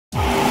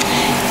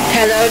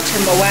Hello to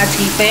my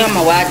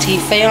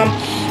YT fam,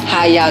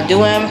 how y'all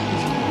doing?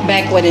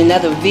 Back with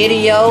another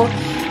video.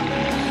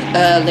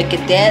 Look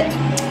at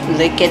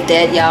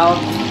that, y'all.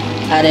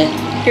 I didn't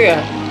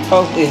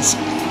hold this.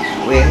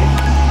 Sweat it.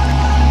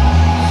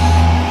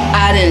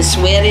 I didn't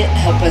sweat it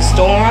up a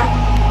storm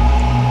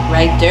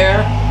right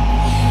there.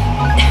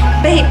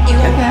 Babe, you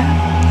okay?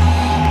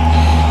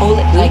 Hold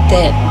it like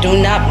that. Do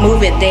not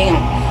move it down.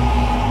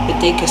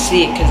 But they can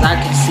see it, cause I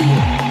can see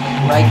it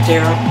right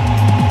there.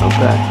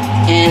 Okay.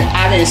 And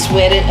I didn't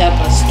sweat it up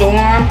a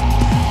storm,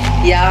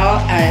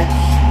 y'all.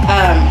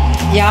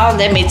 Y'all,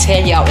 let me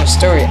tell y'all a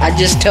story. I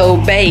just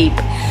told Babe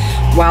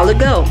a while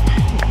ago,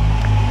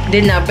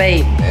 didn't I,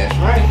 Babe? That's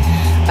right.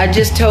 I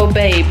just told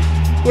Babe,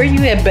 where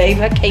you at, Babe?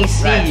 I can't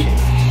see Right. you.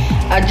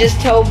 I just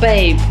told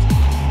Babe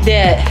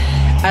that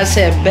I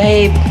said,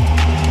 Babe,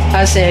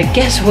 I said,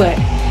 guess what?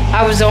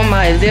 I was on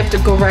my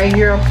elliptical right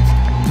here.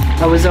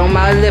 I was on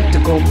my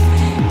elliptical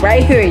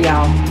right here,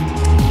 y'all.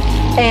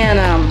 And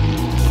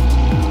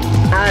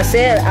I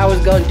said I was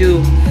gonna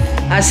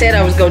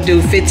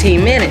do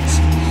 15 minutes.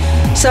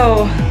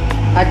 So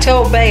I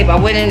told Babe, I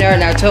went in there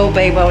and I told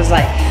Babe, I was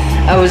like,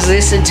 I was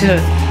listening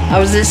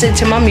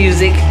to my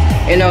music,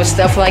 you know,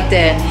 stuff like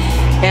that.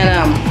 And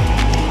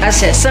I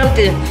said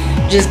something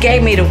just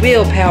gave me the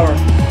willpower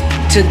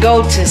to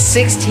go to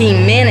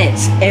 16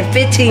 minutes and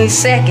 15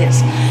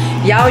 seconds.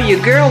 Y'all,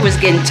 your girl was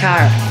getting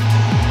tired.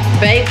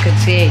 Babe could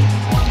tell you.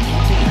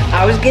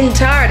 I was getting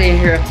tired in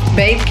here.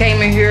 Babe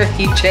came in here,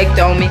 he checked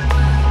on me.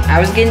 I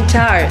was getting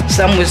tired.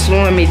 Something was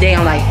slowing me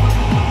down, like,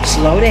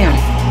 slow down,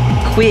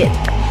 quit.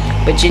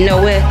 But you know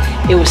what?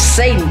 It was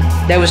Satan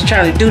that was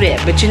trying to do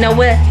that. But you know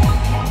what?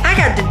 I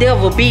got the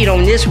devil beat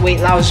on this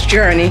weight loss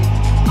journey.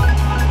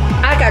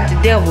 I got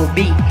the devil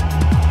beat.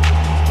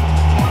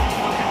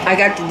 I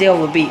got the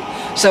devil beat.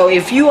 So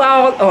if you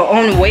all are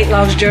on a weight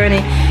loss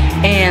journey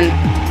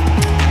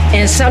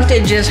and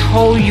something just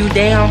hold you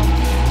down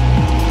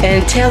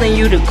and telling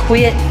you to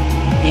quit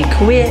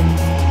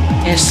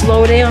and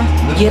slow down,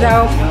 get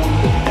off,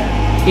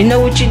 you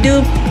know what you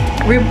do?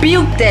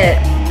 Rebuke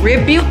that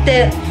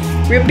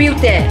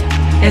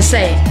and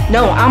say,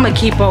 no, I'm gonna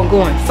keep on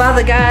going.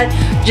 Father God,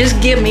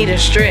 just give me the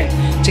strength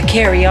to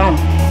carry on.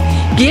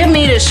 Give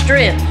me the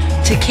strength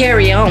to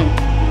carry on.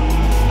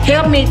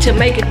 Help me to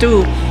make it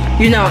through.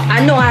 You know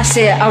I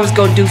said I was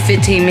gonna do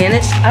 15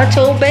 minutes. I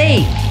told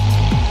Babe,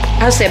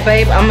 I said,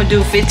 Babe, I'm gonna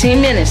do 15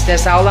 minutes.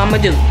 That's all I'm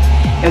gonna do.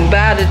 And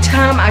by the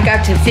time I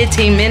got to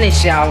 15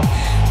 minutes, y'all,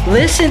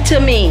 listen to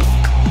me.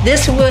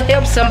 This will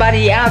help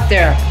somebody out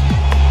there.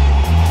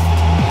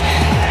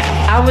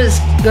 I was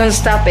gonna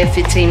stop at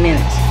 15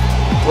 minutes.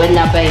 Wasn't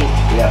I, Babe?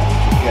 Yeah.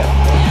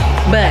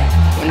 But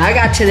when I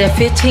got to that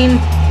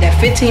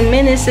 15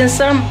 minutes and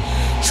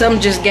something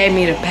just gave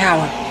me the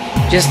power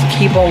just to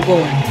keep on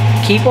going.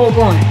 Keep on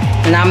going.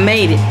 And I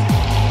made it.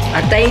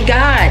 I thank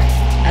God.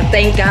 I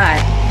thank God.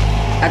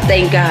 I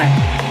thank God.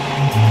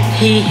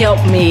 He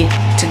helped me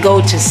to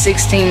go to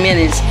 16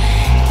 minutes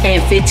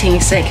and 15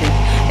 seconds.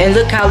 And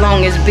look how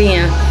long it's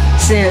been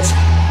since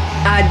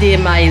I did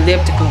my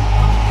elliptical.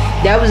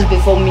 That was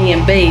before me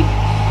and Babe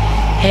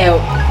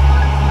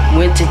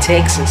went to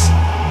Texas.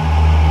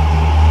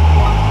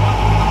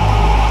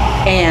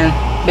 And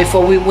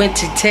before we went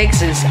to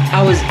Texas,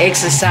 I was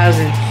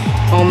exercising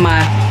on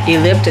my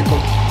elliptical.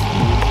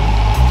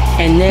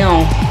 And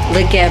now,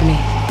 look at me.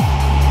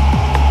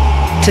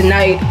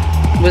 Tonight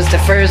was the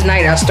first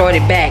night I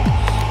started back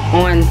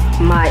on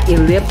my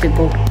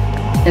elliptical.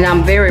 And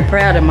I'm very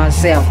proud of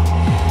myself.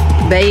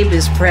 Babe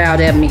is proud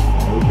of me.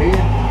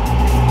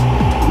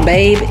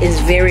 Babe is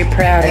very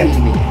proud of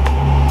me.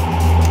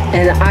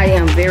 And I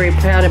am very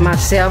proud of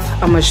myself.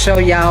 I'm gonna show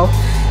y'all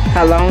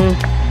how long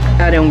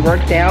I done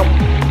worked out.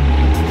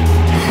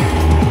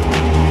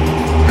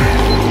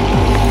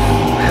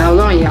 How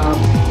long, y'all?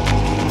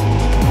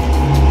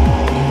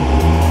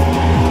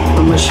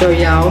 I'm gonna show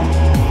y'all.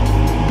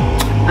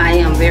 I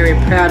am very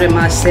proud of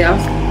myself.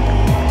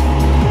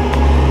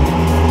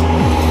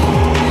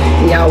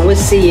 Y'all will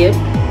see it.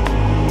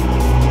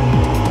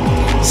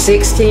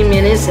 16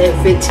 minutes and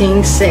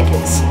 15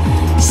 seconds.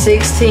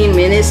 16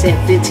 minutes and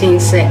 15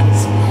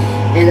 seconds.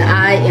 And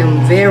I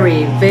am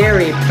very,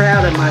 very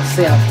proud of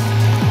myself.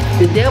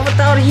 The devil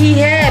thought he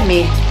had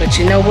me, but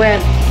you know what?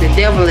 The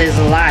devil is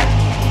a liar.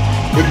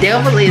 The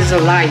devil is a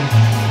liar.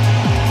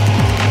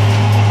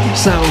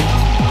 So,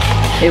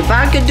 if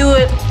I could do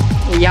it,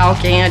 y'all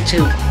can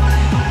too.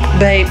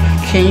 Babe,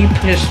 can you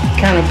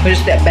kind of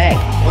push that back?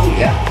 Oh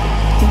yeah.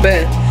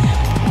 But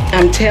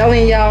I'm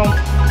telling y'all,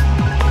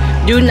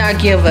 do not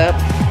give up.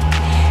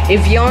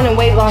 If you're on a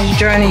weight loss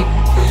journey,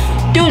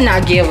 do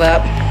not give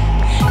up.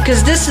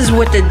 Because this is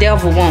what the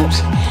devil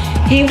wants.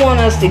 He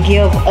wants us to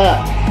give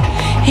up.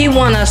 He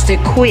wants us to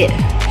quit.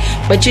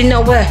 But you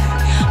know what?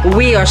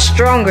 We are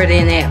stronger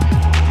than that.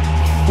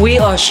 We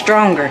are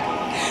stronger.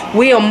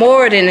 We are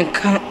more than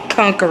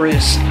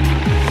conquerors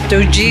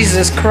through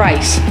Jesus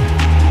Christ.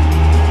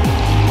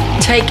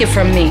 Take it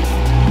from me.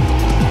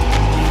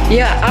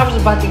 Yeah, I was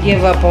about to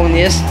give up on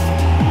this.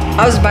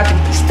 I was about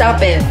to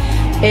stop at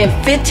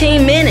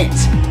 15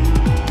 minutes.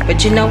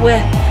 But you know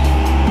what?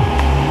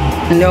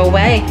 No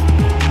way.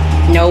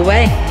 No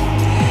way.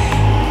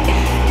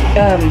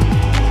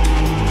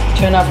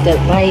 Turn off that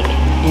light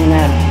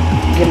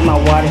and get my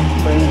water.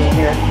 Bring it in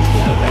here.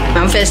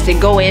 I'm fast to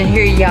go in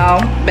here,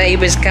 y'all.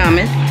 Baby's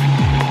coming.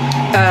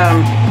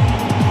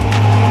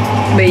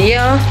 But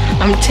yeah,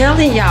 I'm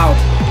telling y'all,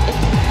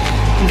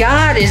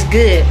 God is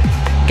good.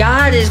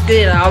 God is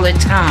good all the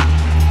time.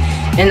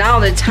 And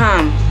all the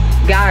time,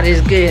 God is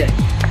good.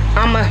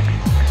 I'ma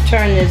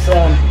turn this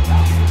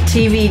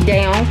TV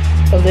down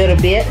a little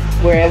bit,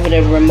 wherever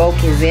the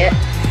remote is at,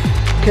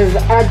 because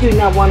I do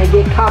not want to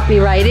get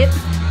copyrighted.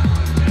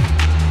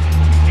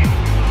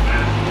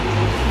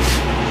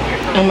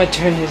 I'm gonna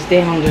turn this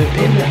down a little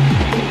bit.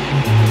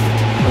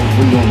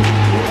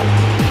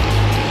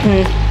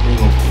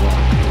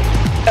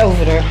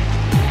 Over there.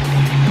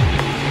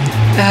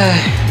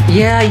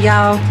 Yeah,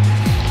 y'all.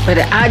 But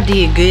I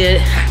did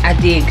good. I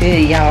did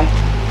good, y'all.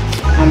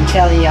 I'm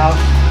telling y'all,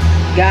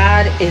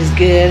 God is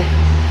good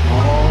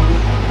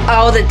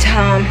all the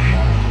time.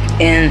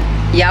 And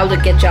y'all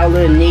look at y'all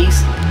little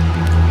niece.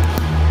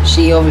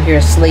 She over here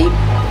asleep.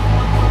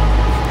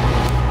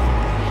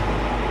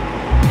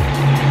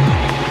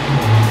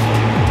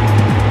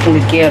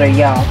 Look at her,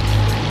 y'all.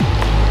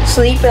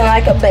 Sleeping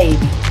like a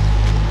baby.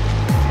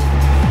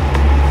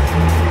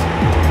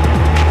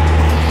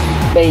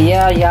 But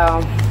yeah,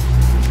 y'all.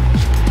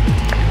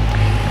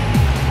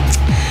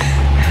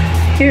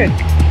 Here,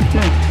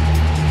 come on.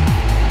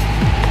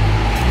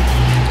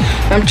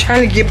 I'm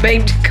trying to get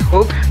baby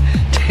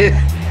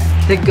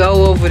to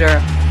go over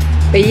there.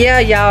 But yeah,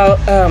 y'all,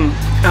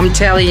 I'm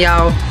telling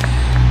y'all,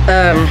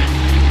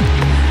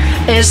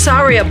 and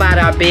sorry about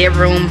our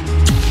bedroom.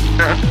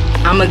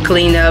 I'ma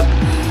clean up.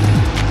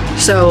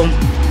 So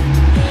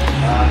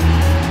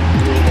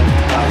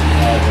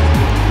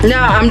no,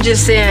 I'm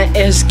just saying,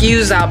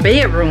 excuse our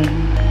bedroom.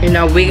 You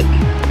know,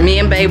 me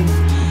and babe,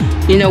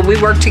 you know, we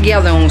work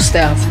together on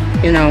stuff,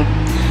 you know.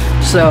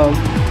 So,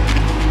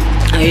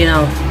 you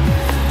know,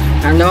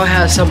 I know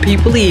how some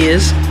people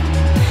is.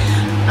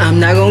 I'm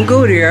not gonna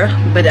go there,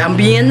 but I'm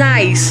being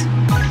nice.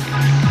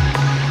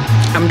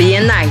 I'm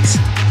being nice.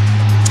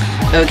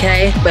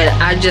 Okay? But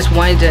I just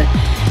wanted to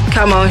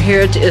come on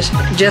here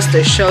just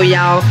to show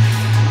y'all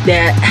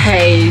that,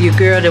 hey, your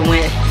girl that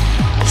went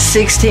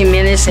 16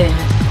 minutes and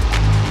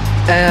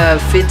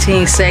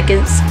 15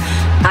 seconds.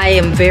 I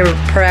am very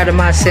proud of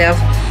myself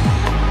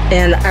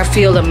and I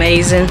feel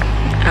amazing.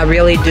 I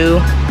really do.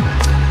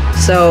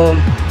 So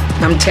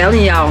I'm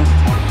telling y'all,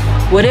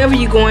 whatever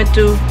you're going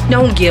through,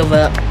 don't give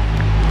up.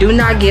 Do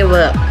not give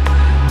up,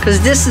 because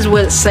this is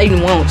what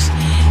Satan wants.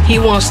 He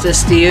wants to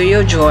steal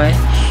your joy.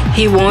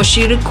 He wants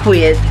you to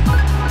quit.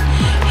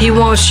 He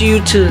wants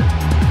you to,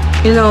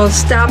 you know,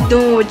 stop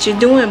doing what you're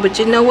doing. But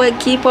you know what?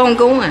 Keep on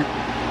going.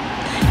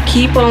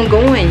 Keep on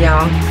going,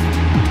 y'all.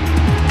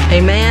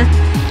 Amen.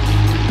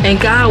 And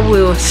God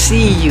will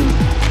see you.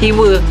 He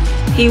will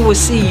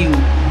see you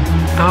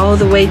all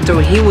the way through.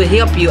 He will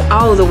help you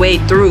all the way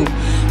through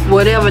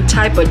whatever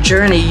type of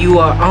journey you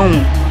are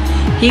on.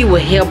 He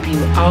will help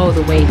you all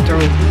the way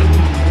through.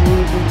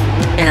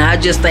 And I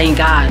just thank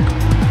God.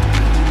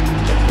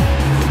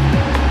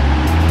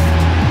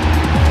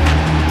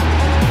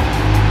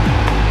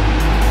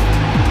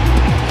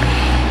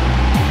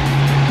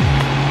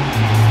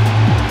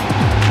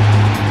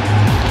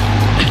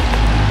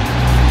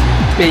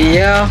 But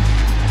yeah,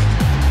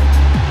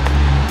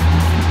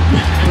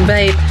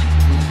 babe,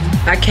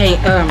 I can't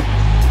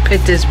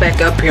put this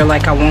back up here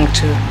like I want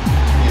to.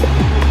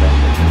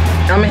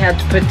 I'm gonna have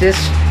to put this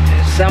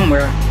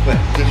somewhere. What,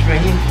 this right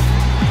here?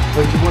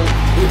 What you want?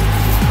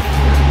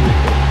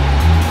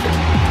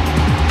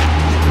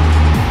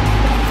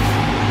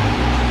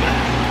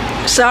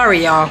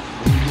 Sorry, y'all.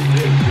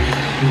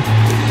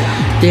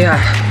 Yeah.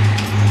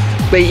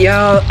 But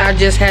y'all, I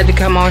just had to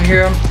come on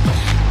here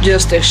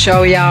just to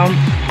show y'all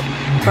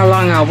how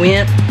long I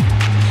went.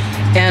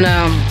 And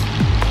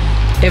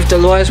if the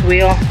Lord's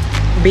will,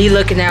 be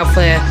looking out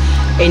for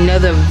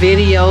another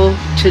video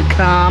to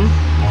come.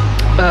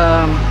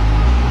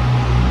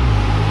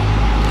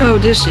 Oh,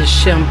 this is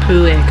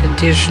shampoo and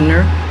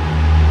conditioner.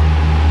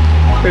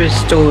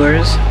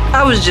 Restores.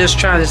 I was just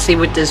trying to see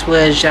what this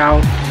was,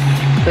 y'all.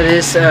 But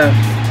it's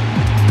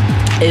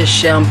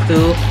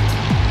shampoo.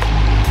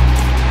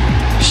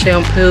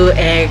 Shampoo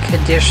and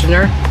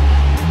conditioner.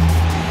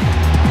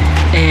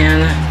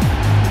 And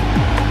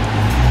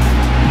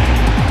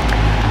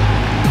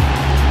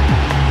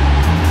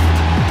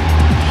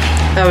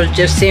I was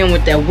just seeing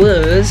what that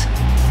was.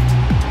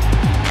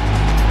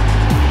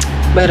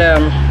 But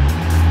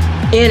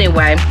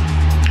anyway,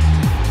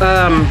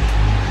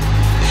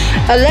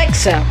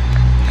 Alexa,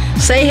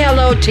 say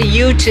hello to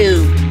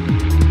YouTube.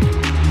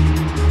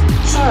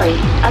 Sorry,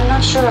 I'm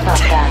not sure about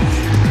that.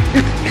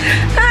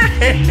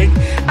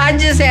 I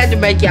just had to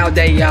make y'all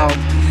day, y'all.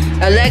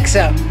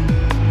 Alexa,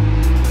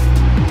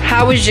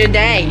 how was your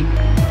day?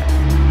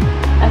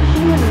 I'm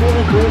feeling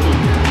really groovy.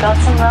 Got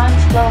some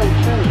rhymes flowing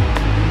through me.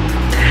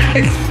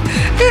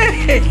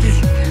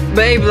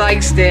 Babe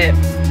likes that.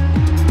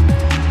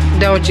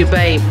 Don't you,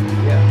 babe?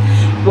 Yeah.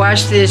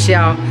 Watch this,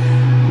 y'all.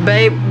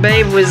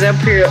 Babe was up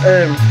here.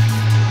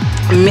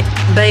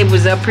 Babe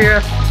was up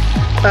here.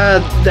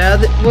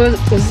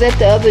 Was that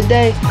the other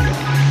day?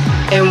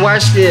 And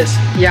watch this,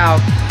 y'all.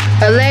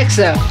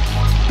 Alexa,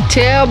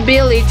 tell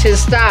Billy to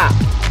stop.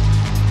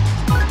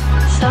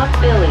 Stop,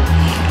 Billy.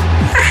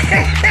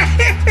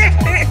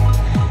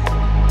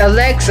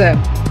 Alexa,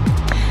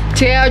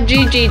 tell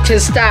Gigi to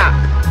stop.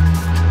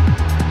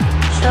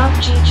 Stop,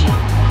 Gigi.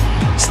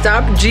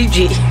 Stop,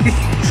 Gigi.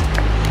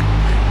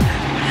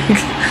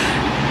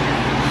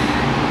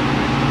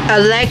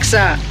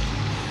 Alexa,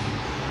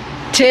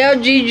 tell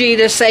Gigi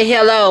to say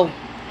hello.